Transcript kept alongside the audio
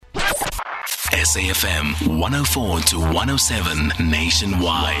SAFM 104 to 107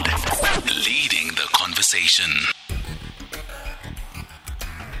 nationwide. Leading the conversation.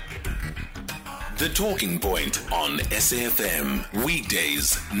 The Talking Point on SAFM.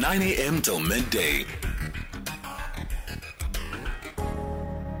 Weekdays, 9 a.m. till midday.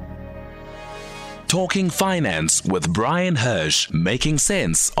 Talking Finance with Bryan Hirsch, making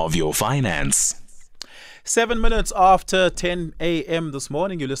sense of your finance. 7 minutes after 10 a.m. this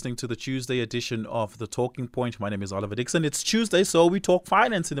morning, you're listening to the Tuesday edition of The Talking Point. My name is Oliver Dixon. It's Tuesday, so we talk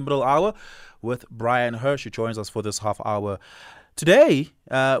finance in the middle hour with Bryan Hirsch, who joins us for this half hour. Today,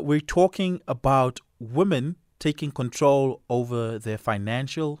 we're talking about women taking control over their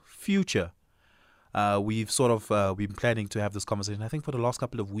financial future. We've been planning to have this conversation, I think, for the last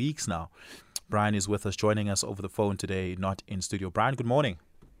couple of weeks now. Bryan is with us, joining us over the phone today, not in studio. Bryan, good morning.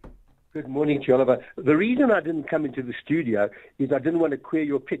 Good morning to you, Oliver. The reason I didn't come into the studio is I didn't want to queer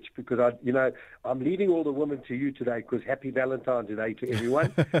your pitch because I'm leaving all the women to you today because happy Valentine's Day to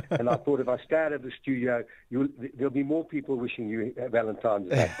everyone. And I thought if I stay out of the studio, there'll be more people wishing you Valentine's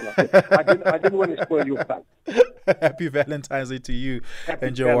Day. I didn't want to spoil your fun. Happy Valentine's Day to you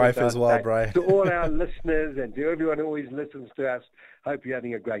and your wife as well, Day. Bryan. To all our listeners and to everyone who always listens to us, hope you're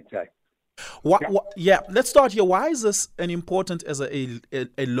having a great day. Let's start here. Why is this important as a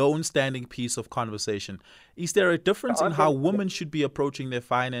lone standing piece of conversation? Is there a difference in how women should be approaching their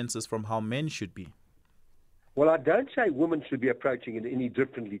finances from how men should be? Well, I don't say women should be approaching it any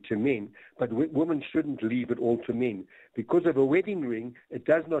differently to men, but women shouldn't leave it all to men. Because of a wedding ring, it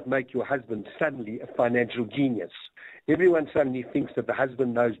does not make your husband suddenly a financial genius. Everyone suddenly thinks that the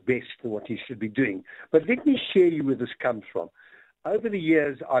husband knows best what he should be doing. But let me share you where this comes from. Over the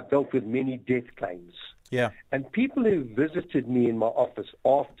years, I've dealt with many death claims. Yeah. And people who visited me in my office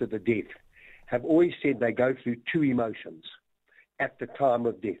after the death have always said they go through two emotions at the time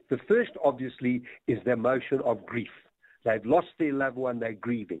of death. The first, obviously, is the emotion of grief. They've lost their loved one, they're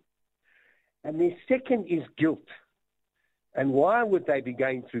grieving. And their second is guilt. And why would they be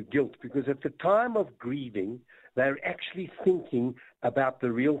going through guilt? Because at the time of grieving, they're actually thinking about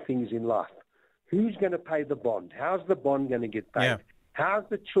the real things in life. Who's going to pay the bond? How's the bond going to get paid? Yeah. How's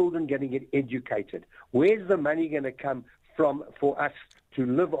the children going to get educated? Where's the money going to come from for us to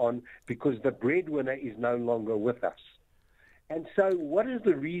live on because the breadwinner is no longer with us? And so what is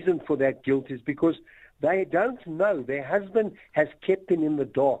the reason for that guilt is because they don't know. Their husband has kept them in the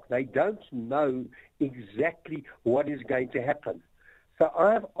dark. They don't know exactly what is going to happen. So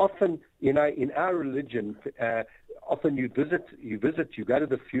I've often, in our religion, often you go to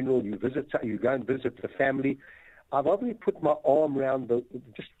the funeral, you go and visit the family. I've obviously put my arm around the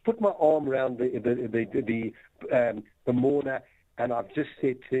mourner, and I've just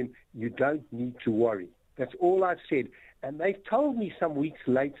said to him, "You don't need to worry." That's all I've said. And they've told me some weeks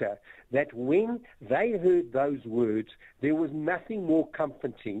later that when they heard those words, there was nothing more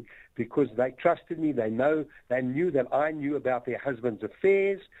comforting because they trusted me. They knew that I knew about their husband's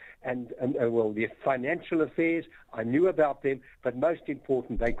affairs and their financial affairs. I knew about them, but most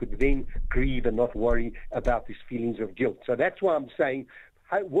important, they could then grieve and not worry about these feelings of guilt. So that's why I'm saying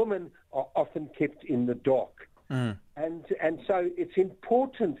women are often kept in the dark. And so it's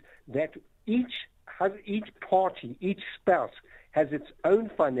important that each party, each spouse has its own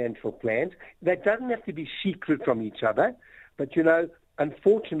financial plans. That doesn't have to be secret from each other. But,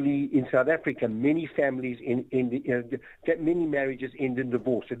 unfortunately, in South Africa, many families, many marriages end in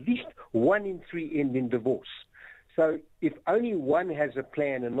divorce. At least 1 in 3 end in divorce. So if only one has a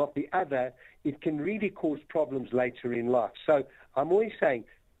plan and not the other, it can really cause problems later in life. So I'm always saying,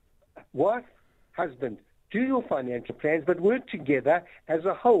 wife, husband, do your financial plans, but work together as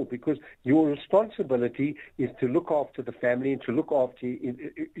a whole because your responsibility is to look after the family and to look after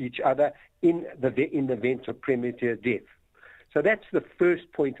each other in the event of premature death. So that's the first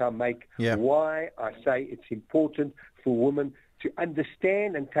point I make, why I say it's important for women to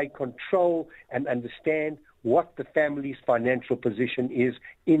understand and take control and understand what the family's financial position is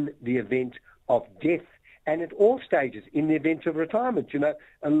in the event of death. And at all stages, in the event of retirement,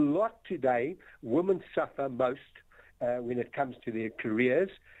 a lot today, women suffer most when it comes to their careers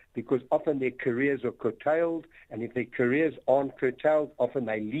because often their careers are curtailed. And if their careers aren't curtailed, often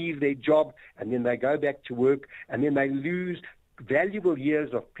they leave their job and then they go back to work and then they lose valuable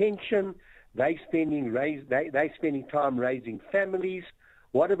years of pension. They're spending time raising families.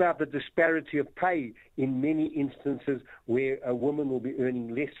 What about the disparity of pay in many instances where a woman will be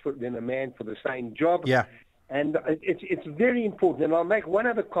earning less than a man for the same job? Yeah. And it's very important. And I'll make one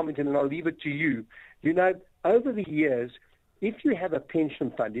other comment and then I'll leave it to you. Over the years, if you have a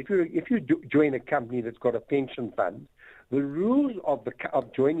pension fund, if you join a company that's got a pension fund, The rules of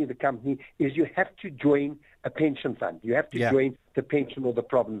joining the company is you have to join a pension fund. You have to join the pension or the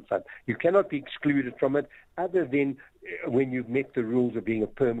provident fund. You cannot be excluded from it other than when you've met the rules of being a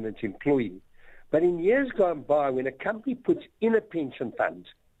permanent employee. But in years gone by, when a company puts in a pension fund,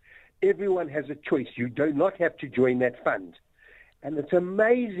 everyone has a choice. You do not have to join that fund. And it's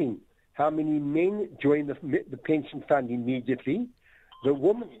amazing how many men join the pension fund immediately. The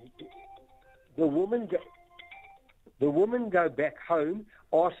women go back home,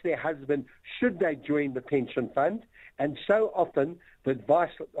 ask their husband, should they join the pension fund? And so often the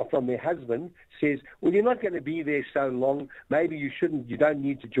advice from their husband says, well, you're not going to be there so long. Maybe you don't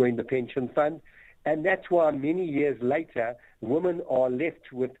need to join the pension fund. And that's why many years later, women are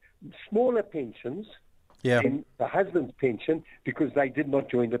left with smaller pensions than the husband's pension because they did not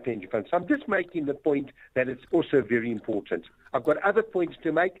join the pension fund. So I'm just making the point that it's also very important. I've got other points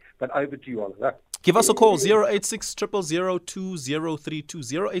to make, but over to you, Oliver. Give us a call, 086 000 2032,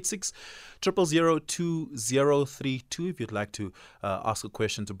 086 000 2032 if you'd like to ask a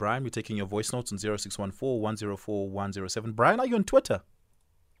question to Brian. We're taking your voice notes on 0614 104 107. Brian, are you on Twitter?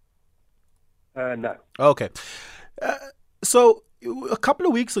 No. Okay. So a couple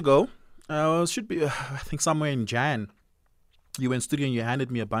of weeks ago, should be, I think somewhere in Jan, you were in studio and you handed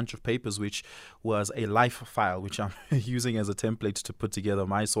me a bunch of papers, which was a life file, which I'm using as a template to put together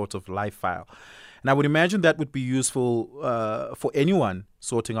my sort of life file. And I would imagine that would be useful for anyone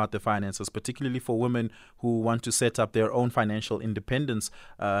sorting out their finances, particularly for women who want to set up their own financial independence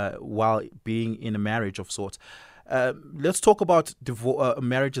while being in a marriage of sorts. Let's talk about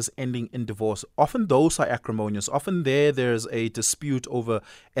marriages ending in divorce. Often those are acrimonious. Often there's a dispute over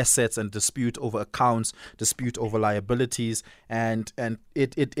assets and dispute over accounts, dispute over liabilities, and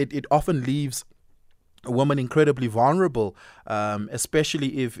it often leaves a woman incredibly vulnerable,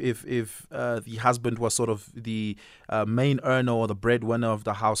 especially if the husband was sort of the main earner or the breadwinner of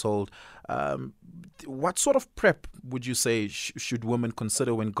the household. What sort of prep would you say should women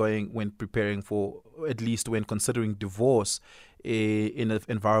consider when preparing for, at least when considering divorce in an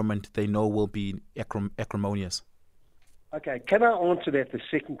environment they know will be acrimonious? Okay, can I answer that, the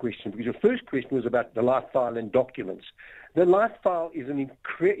second question? Because your first question was about the life file and documents. The life file is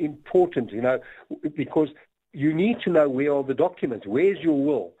important, because you need to know where are the documents. Where's your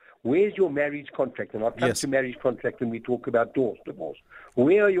will? Where's your marriage contract? And I'll come to marriage contract when we talk about divorce.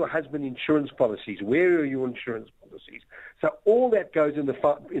 Where are your husband insurance policies? Where are your insurance policies? So all that goes in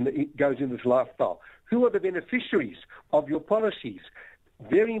goes in this life file. Who are the beneficiaries of your policies?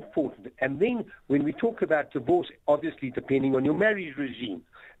 Very important. And then when we talk about divorce, obviously depending on your marriage regime.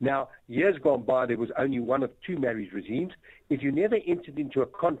 Now, years gone by, there was only one of two marriage regimes. If you never entered into a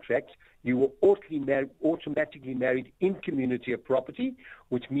contract, you were automatically married in community of property,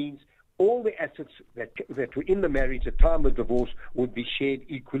 which means all the assets that were in the marriage at the time of divorce would be shared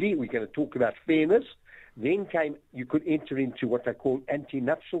equally. We're going to talk about fairness. Then you could enter into what they call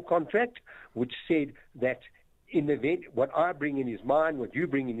anti-nuptial contract, which said that in the event, what I bring in is mine, what you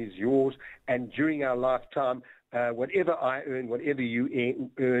bring in is yours, and during our lifetime, whatever I earn, whatever you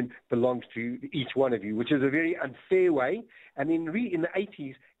earn belongs to each one of you, which is a very unfair way. And in the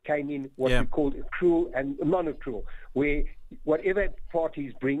 80s came in what we called accrual and non-accrual, where whatever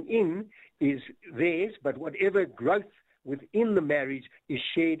parties bring in is theirs, but whatever growth within the marriage is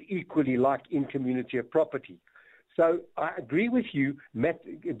shared equally, like in community of property. So I agree with you, Matt.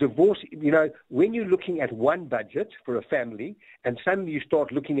 Divorce, when you're looking at one budget for a family and suddenly you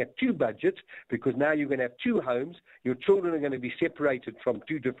start looking at two budgets because now you're going to have two homes, your children are going to be separated from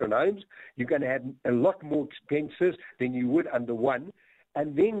two different homes, you're going to have a lot more expenses than you would under one.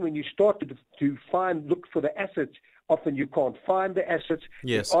 And then when you start to look for the assets, often you can't find the assets.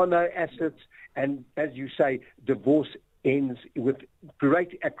 Yes. There are no assets. And as you say, divorce ends with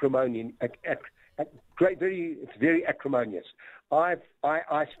great acrimony. It's very acrimonious. I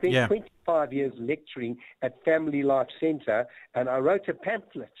spent 25 years lecturing at Family Life Centre, and I wrote a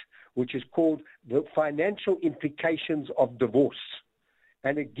pamphlet which is called The Financial Implications of Divorce.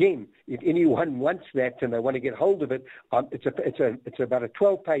 And again, if anyone wants that and they want to get hold of it, it's about a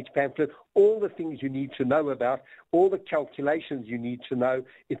 12-page pamphlet, all the things you need to know about, all the calculations you need to know.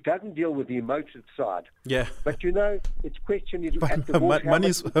 It doesn't deal with the emotive side. Yeah. But its question is...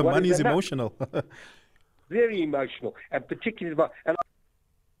 Money's emotional. Very emotional, and particularly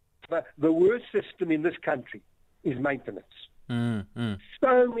the worst system in this country is maintenance.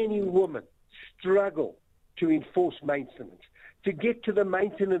 So many women struggle to enforce maintenance. To get to the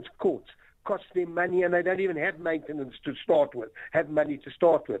maintenance courts costs them money, and they don't even have money to start with.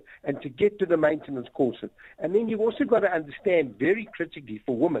 And to get to the maintenance courses. And then you've also got to understand, very critically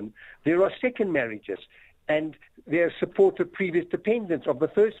for women, there are second marriages. And their support of previous dependents of the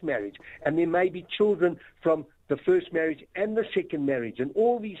first marriage, and there may be children from the first marriage and the second marriage, and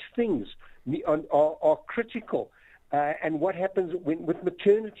all these things are critical. And what happens with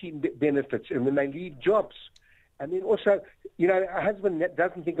maternity benefits and when they leave jobs. And then also, a husband that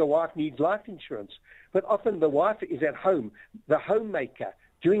doesn't think a wife needs life insurance, but often the wife is at home, the homemaker,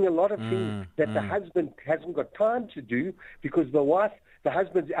 doing a lot of things that the husband hasn't got time to do because the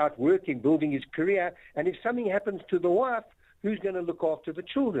husband's out working, building his career, and if something happens to the wife, who's going to look after the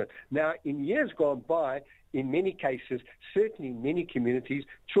children? Now, in years gone by, in many cases, certainly in many communities,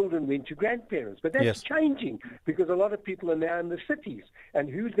 children went to grandparents. But that's changing because a lot of people are now in the cities. And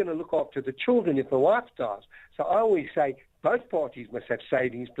who's going to look after the children if the wife dies? So I always say both parties must have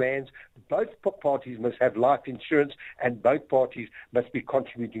savings plans, both parties must have life insurance, and both parties must be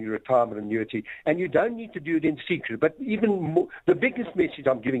contributing to retirement annuity. And you don't need to do it in secret. But even more, the biggest message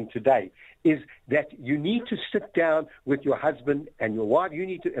I'm giving today is that you need to sit down with your husband and your wife. You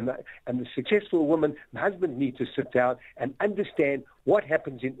need to, and the successful woman, the husband need to sit down and understand what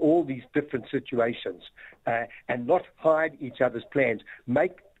happens in all these different situations, and not hide each other's plans.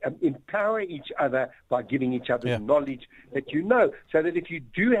 Empower each other by giving each other knowledge that so that if you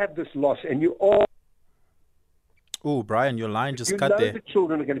do have this loss and you are... Oh, Brian, your line just cut there. The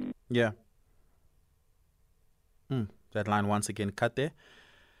children are going to... Yeah. That line once again cut there.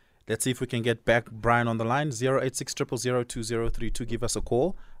 Let's see if we can get back Brian on the line. 086 000 2032. Give us a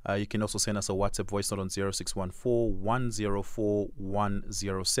call. You can also send us a WhatsApp voice note on 0614 104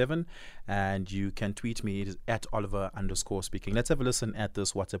 107. And you can tweet me. It is at Oliver_speaking. Let's have a listen at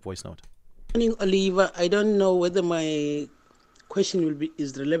this WhatsApp voice note. Morning, Oliver. I don't know whether my question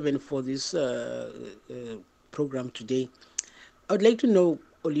is relevant for this program today. I would like to know,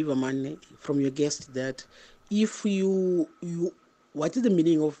 Oliver Manne, from your guest, that if you what is the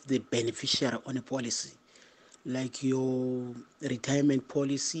meaning of the beneficiary on a policy, like your retirement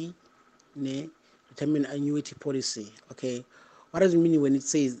policy, retirement annuity policy? Okay, what does it mean when it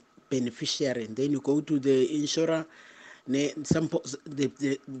says beneficiary? And then you go to the insurer, the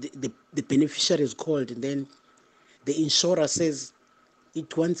beneficiary is called, and then the insurer says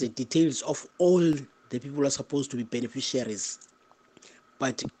it wants the details of all the people who are supposed to be beneficiaries.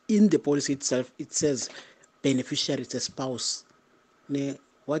 But in the policy itself, it says beneficiary is a spouse.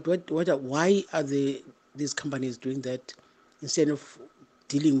 Why are these companies doing that instead of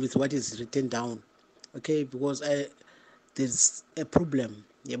dealing with what is written down? Okay, because there's a problem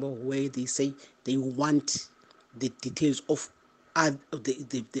where they say they want the details of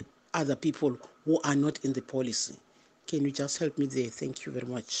the other people who are not in the policy. Can you just help me there? Thank you very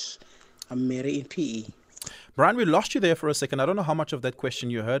much. I'm Mary in PE. Brian, we lost you there for a second. I don't know how much of that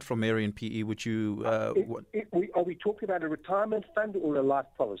question you heard from Mary in PE. Would you? Are we talking about a retirement fund or a life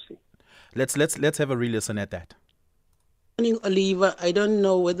policy? Let's have a re-listen at that. Morning, Oliver. I don't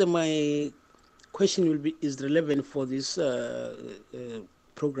know whether my question is relevant for this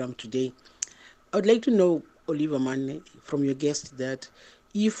program today. I would like to know, Oliver Manne, from your guest, that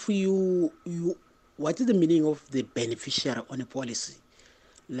if what is the meaning of the beneficiary on a policy,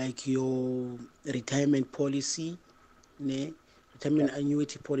 like your retirement policy, retirement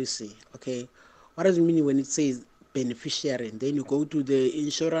annuity policy? Okay, what does it mean when it says beneficiary? And then you go to the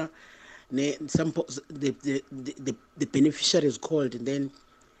insurer, the beneficiary is called, and then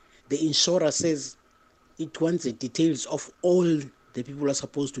the insurer says it wants the details of all the people who are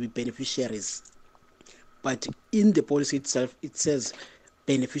supposed to be beneficiaries. But in the policy itself, it says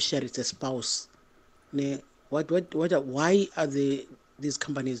beneficiary is a spouse. Why are these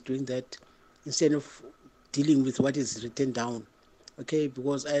companies doing that instead of dealing with what is written down? Okay,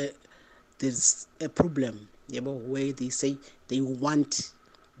 because there's a problem where they say they want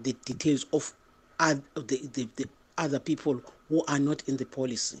the details of the other people who are not in the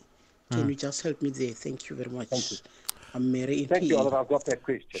policy. Can you just help me there? Thank you very much. Thank you. I'm Mary in Thank PE. you, Oliver. I've got that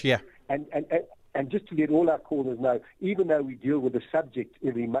question. Yeah. And just to let all our callers know, even though we deal with the subject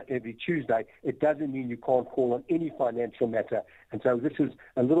every Tuesday, it doesn't mean you can't call on any financial matter. And so this is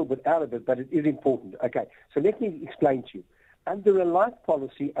a little bit out of it, but it is important. Okay, so let me explain to you. Under a life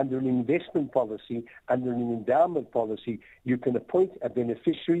policy, under an investment policy, under an endowment policy, you can appoint a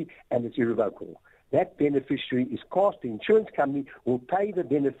beneficiary and it's irrevocable. That beneficiary is cast. The insurance company will pay the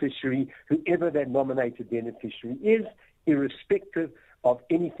beneficiary, whoever that nominated beneficiary is, irrespective of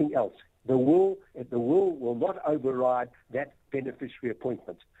anything else. The will will not override that beneficiary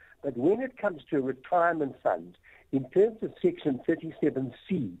appointment. But when it comes to a retirement fund, in terms of Section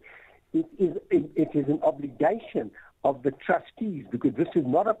 37C, it is an obligation of the trustees, because this is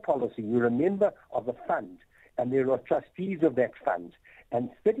not a policy. You're a member of a fund, and there are trustees of that fund.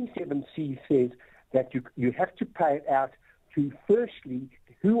 And 37C says that you have to pay it out to, firstly,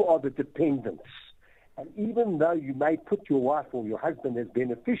 who are the dependents. And even though you may put your wife or your husband as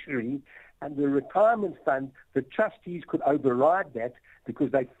beneficiary, and the retirement fund, the trustees could override that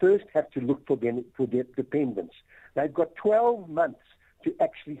because they first have to look for their dependents. They've got 12 months to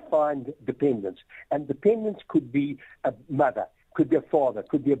actually find dependents. And dependents could be a mother, could be a father,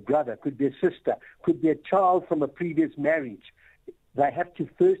 could be a brother, could be a sister, could be a child from a previous marriage. They have to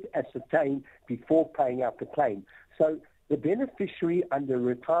first ascertain before paying out the claim. So the beneficiary under a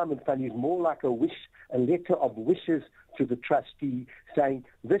retirement fund is more like a letter of wishes to the trustee saying,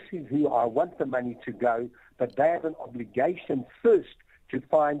 this is who I want the money to go, but they have an obligation first to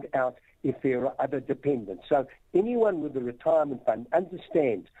find out if there are other dependents. So anyone with a retirement fund,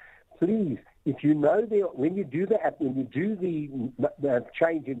 understand, please, if you know when you do the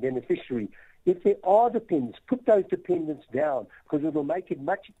change in beneficiary, if there are dependents, put those dependents down, because it will make it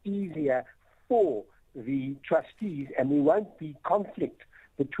much easier for the trustees, and there won't be conflict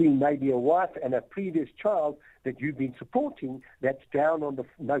between maybe a wife and a previous child that you've been supporting that's down on the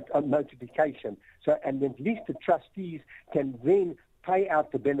notification. So, and at least the trustees can then pay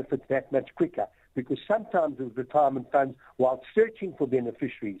out the benefits that much quicker, because sometimes with retirement funds, while searching for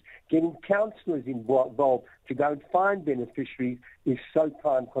beneficiaries, getting counsellors involved to go and find beneficiaries is so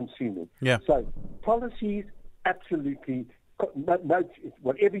time-consuming. Yeah. So policies, absolutely.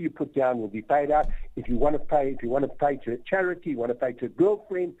 Whatever you put down will be paid out. If you want to pay to a charity, you want to pay to a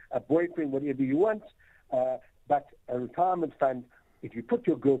girlfriend, a boyfriend, whatever you want. But a retirement fund, if you put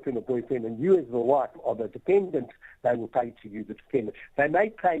your girlfriend or boyfriend and you as the wife are the dependent, they will pay to you, the dependent. They may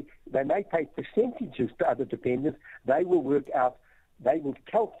pay percentages to other dependents. They will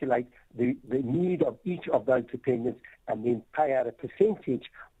calculate the need of each of those dependents and then pay out a percentage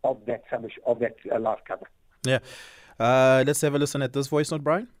of that life cover. Yeah. Let's have a listen at this voice note,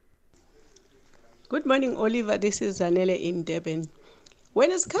 Brian. Good morning, Oliver. This is Zanele in Durban.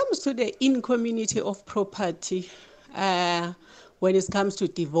 When it comes to the in-community of property, when it comes to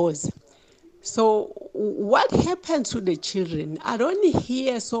divorce, so what happens to the children? I don't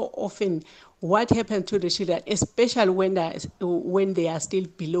hear so often what happens to the children, especially when they are still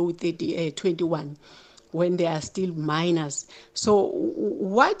below 21, when they are still minors. So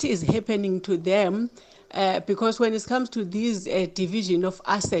what is happening to them? Because when it comes to this division of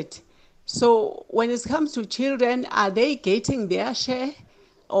asset, so when it comes to children, are they getting their share,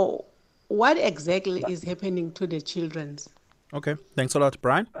 or what exactly is happening to the children? Okay, thanks a lot,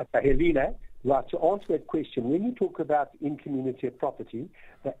 Brian. Helena, right, to answer that question, when you talk about in-community property,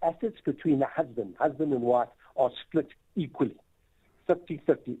 the assets between the husband and wife are split equally,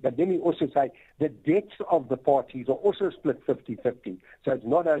 50-50. But then we also say the debts of the parties are also split 50-50. So it's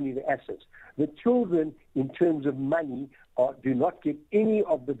not only the assets. The children, in terms of money, do not get any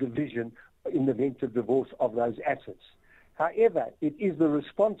of the division in the event of divorce of those assets. However, it is the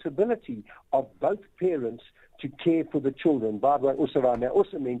responsibility of both parents to care for the children. By the way, I may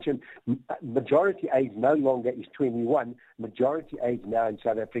also mention majority age no longer is 21. Majority age now in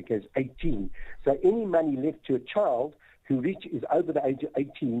South Africa is 18. So any money left to a child who is over the age of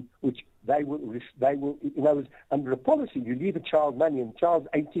 18, which they will, under a policy, you leave a child money and the child's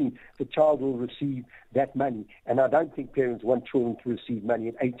 18, the child will receive that money. And I don't think parents want children to receive money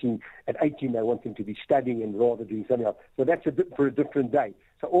at 18. At 18, they want them to be studying and rather doing something else. So that's for a different day.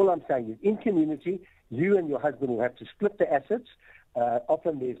 So all I'm saying is, in community, you and your husband will have to split the assets.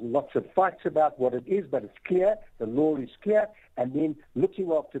 Often there's lots of fights about what it is, but it's clear, the law is clear, and then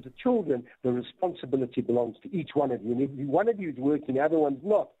looking after the children, the responsibility belongs to each one of you. And if one of you is working, the other one's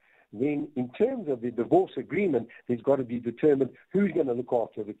not, then in terms of the divorce agreement, there's got to be determined who's going to look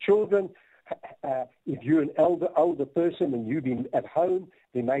after the children. If you're an older person and you've been at home,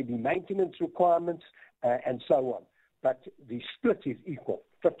 there may be maintenance requirements and so on. But the split is equal,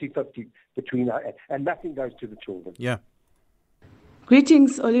 50-50 between, and nothing goes to the children. Yeah.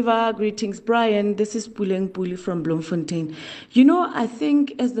 Greetings, Oliver. Greetings, Brian. This is Puleng Puli from Bloemfontein. I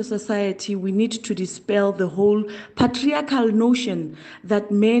think as the society, we need to dispel the whole patriarchal notion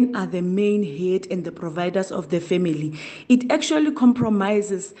that men are the main head and the providers of the family. It actually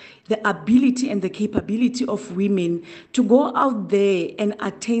compromises the ability and the capability of women to go out there and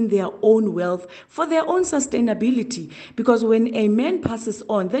attain their own wealth for their own sustainability. Because when a man passes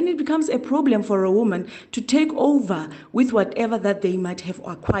on, then it becomes a problem for a woman to take over with whatever that they might have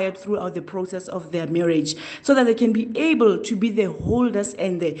acquired throughout the process of their marriage, so that they can be able to be the holders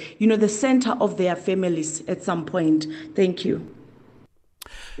and the center of their families at some point. Thank you.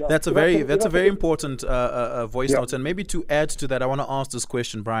 That's a very important voice note. And maybe to add to that, I want to ask this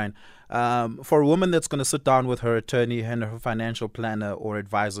question, Brian. For a woman that's going to sit down with her attorney and her financial planner or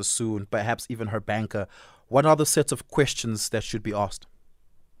advisor soon, perhaps even her banker, what are the sets of questions that should be asked?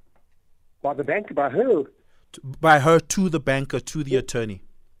 By the banker, by her? By her to the banker, to the attorney.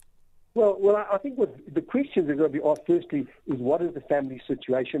 Well, I think what the questions that are going to be asked firstly is what is the family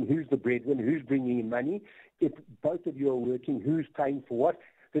situation, who's the breadwinner, who's bringing in money, if both of you are working, who's paying for what,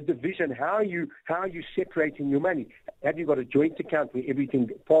 the division, how are you separating your money? Have you got a joint account where everything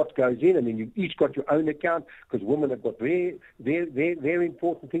part goes in, and then you've each got your own account? Because women have got their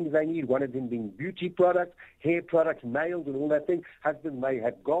important things they need. One of them being beauty products, hair products, nails, and all that thing. Husband may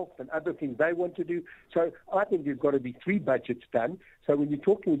have golf and other things they want to do. So I think there's got to be 3 budgets done. So when you're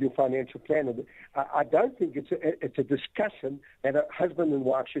talking with your financial planner, I don't think it's a discussion that a husband and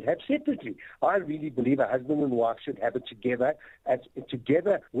wife should have separately. I really believe a husband and wife should have it together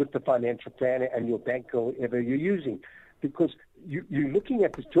with the financial planner and your banker or whatever you're using. Because you're looking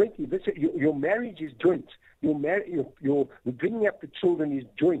at this jointly. Your marriage is joint. Your bringing up the children is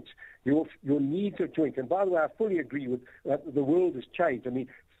joint. Your needs are joint. And by the way, I fully agree with the world has changed. I mean,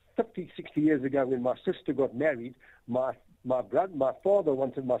 50, 60 years ago when my sister got married, my father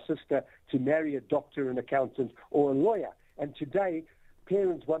wanted my sister to marry a doctor, an accountant, or a lawyer. And today,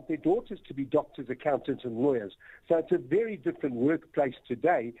 parents want their daughters to be doctors, accountants, and lawyers. So it's a very different workplace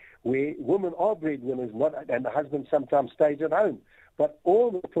today where women are breadwinners and the husband sometimes stays at home. But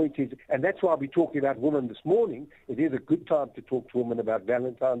all the point is, and that's why we're talking about women this morning, it is a good time to talk to women about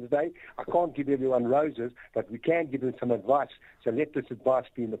Valentine's Day. I can't give everyone roses, but we can give them some advice. So let this advice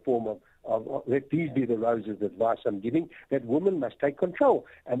be in the form of let these be the roses, the advice I'm giving, that women must take control.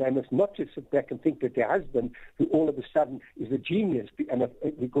 And they must not just sit back and think that their husband, who all of a sudden is a genius,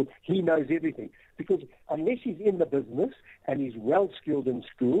 because he knows everything. Because unless he's in the business and he's well-skilled and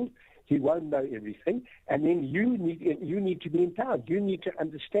schooled, he won't know everything. And then you need to be empowered. You need to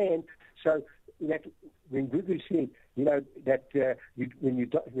understand so that when Gugu said, that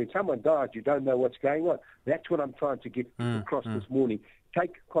when someone dies, you don't know what's going on. That's what I'm trying to get across this morning.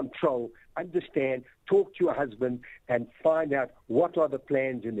 Take control, understand, talk to your husband, and find out what are the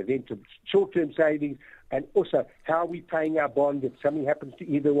plans in the event of short-term savings, and also how are we paying our bond if something happens to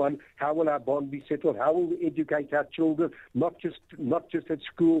either one? How will our bond be settled? How will we educate our children, not just at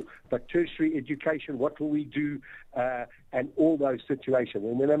school, but tertiary education? What will we do? And all those situations.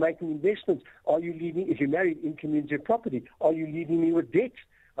 And when they're making investments, if you're married in community property, are you leaving me with debt?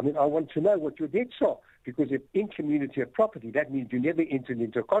 I mean, I want to know what your debts are. Because if in community of property, that means you never entered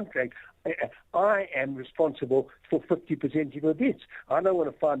into a contract. I am responsible for 50% of your debts. I don't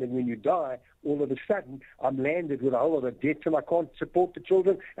want to find that when you die, all of a sudden, I'm landed with a whole lot of debts and I can't support the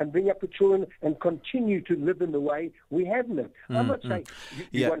children and bring up the children and continue to live in the way we have lived. I'm not saying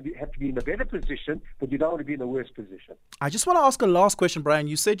you have to be in a better position, but you don't want to be in a worse position. I just want to ask a last question, Brian.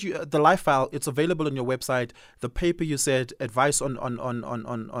 You said the life file, it's available on your website. The paper you said, advice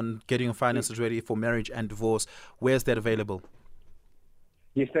on getting your finances ready for marriage and divorce. Where's that available?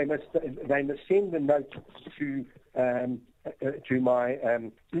 Yes, they must send the note to my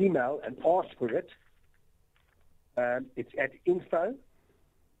email and ask for it. It's at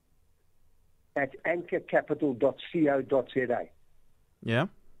info@anchorcapital.co.za. Yeah.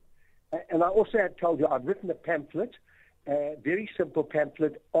 And I also had told you I've written a pamphlet, a very simple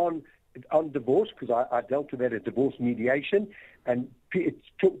pamphlet on divorce, because I dealt with that at divorce mediation, and it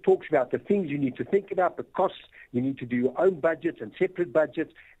talks about the things you need to think about, the costs. You need to do your own budgets and separate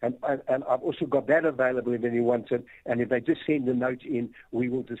budgets, and I've also got that available if anyone wants it. And if they just send the note in, we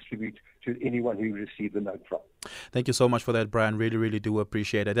will distribute to anyone who received the note from. Thank you so much for that, Brian. Really, really do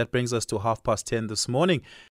appreciate it. That brings us to 10:30 this morning.